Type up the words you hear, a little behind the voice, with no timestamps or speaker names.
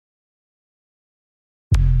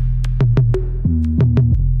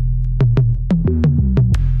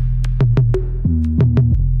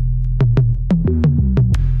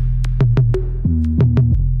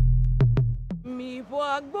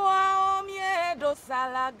miedo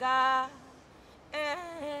salaga,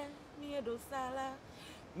 miedo sala.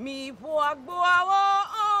 Mi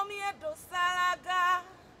boagboawo, miedo salaga,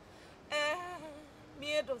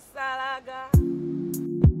 miedo salaga.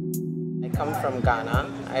 I come from Ghana.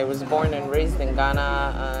 I was born and raised in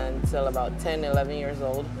Ghana until about 10, 11 years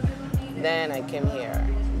old. Then I came here,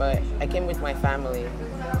 but I came with my family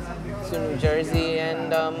to New Jersey,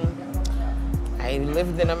 and I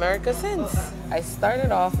lived in America since. I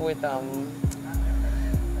started off with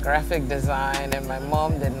graphic design, and my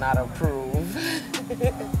mom did not approve.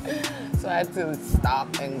 So I had to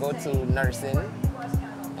stop and go to nursing.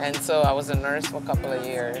 And so I was a nurse for a couple of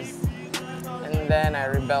years. And then I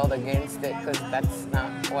rebelled against it because that's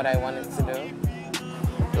not what I wanted to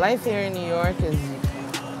do. Life here in New York is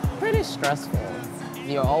pretty stressful.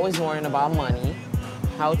 You're always worrying about money,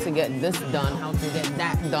 how to get this done, how to get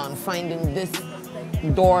that done, finding this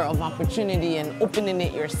door of opportunity and opening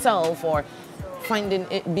it yourself or finding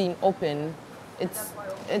it being open.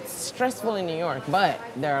 It's stressful in New York, but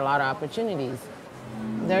there are a lot of opportunities.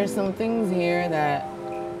 There are some things here that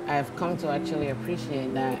I've come to actually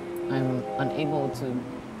appreciate that I'm unable to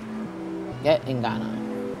get in Ghana,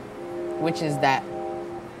 which is that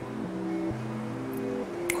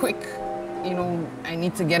quick, I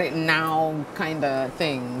need to get it now kind of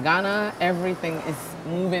thing. Ghana, everything is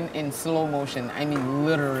moving in slow motion. I mean,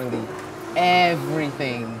 literally,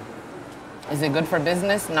 everything. Is it good for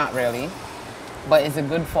business? Not really. But is it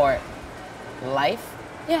good for life?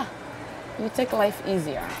 Yeah, you take life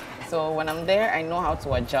easier. So when I'm there, I know how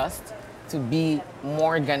to adjust to be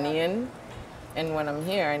more Ghanaian. And when I'm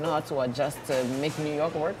here, I know how to adjust to make New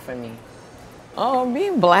York work for me. Oh,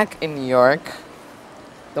 being black in New York,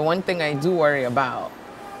 the one thing I do worry about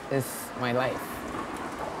is my life,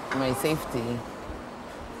 my safety.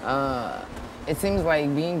 It seems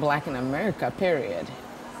like being black in America, period,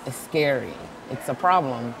 is scary. It's a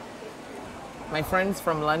problem. My friends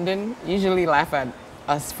from London usually laugh at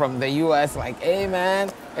us from the US like, hey man,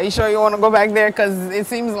 are you sure you want to go back there? Because it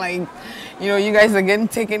seems like, you guys are getting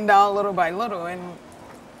taken down little by little. And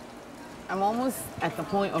I'm almost at the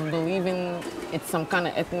point of believing it's some kind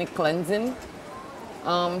of ethnic cleansing.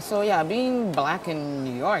 So yeah, being black in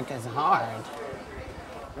New York is hard.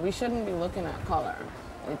 We shouldn't be looking at color.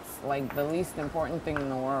 It's like the least important thing in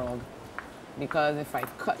the world. Because if I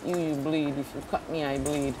cut you, you bleed. If you cut me, I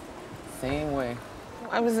bleed. Same way.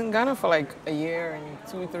 I was in Ghana for like a year and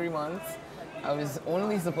 2-3 months. I was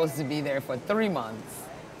only supposed to be there for 3 months.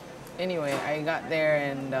 Anyway, I got there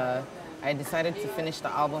and I decided to finish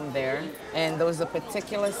the album there. And there was a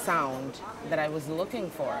particular sound that I was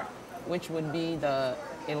looking for, which would be the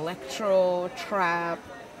electro, trap,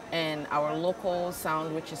 and our local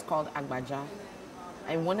sound, which is called agbaja.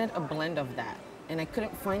 I wanted a blend of that, and I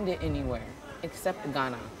couldn't find it anywhere except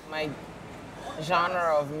Ghana. My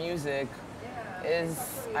genre of music is,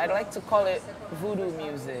 I'd like to call it voodoo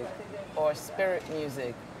music or spirit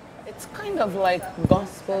music. It's kind of like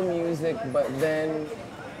gospel music, but then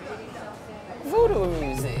voodoo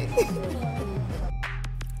music.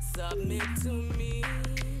 Submit to me,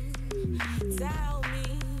 tell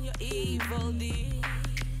me your evil deeds,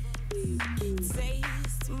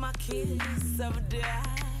 taste my kiss of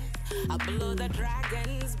death, I blow the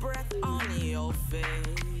dragon's breath on your face.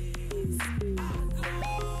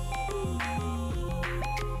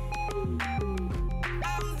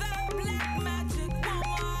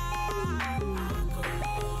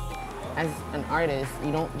 As an artist,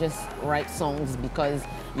 you don't just write songs because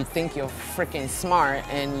you think you're freaking smart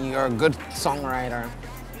and you're a good songwriter.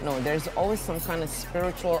 No, there's always some kind of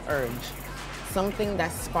spiritual urge, something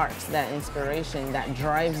that sparks that inspiration that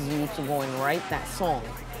drives you to go and write that song.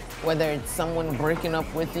 Whether it's someone breaking up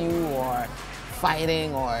with you or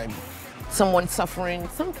fighting or someone suffering,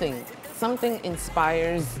 something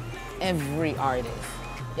inspires every artist.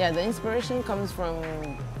 Yeah, the inspiration comes from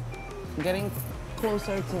getting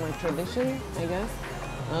closer to my tradition, I guess.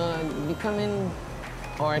 Becoming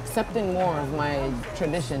or accepting more of my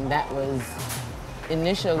tradition that was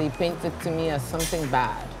initially painted to me as something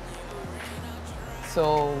bad.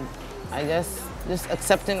 So I guess just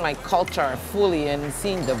accepting my culture fully and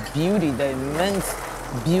seeing the beauty, the immense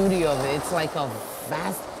beauty of it. It's like a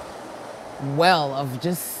vast well of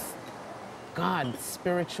just God,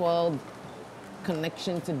 spiritual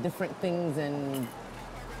connection to different things and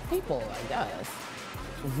people, I guess.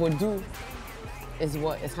 Voodoo is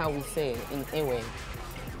how we say it in Ewe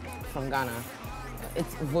from Ghana.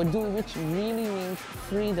 It's voodoo, which really means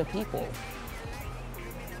free the people.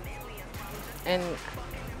 And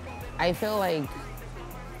I feel like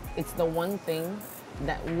it's the one thing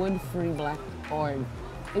that would free black, or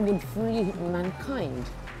it would free mankind.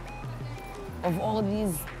 of all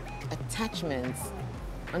these attachments,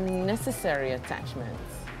 unnecessary attachments.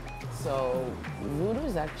 So voodoo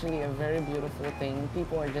is actually a very beautiful thing.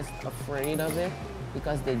 People are just afraid of it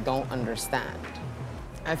because they don't understand.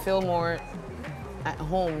 I feel more at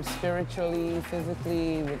home spiritually,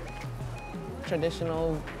 physically with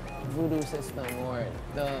traditional voodoo system or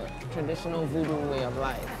the traditional voodoo way of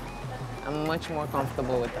life. I'm much more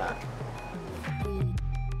comfortable with that.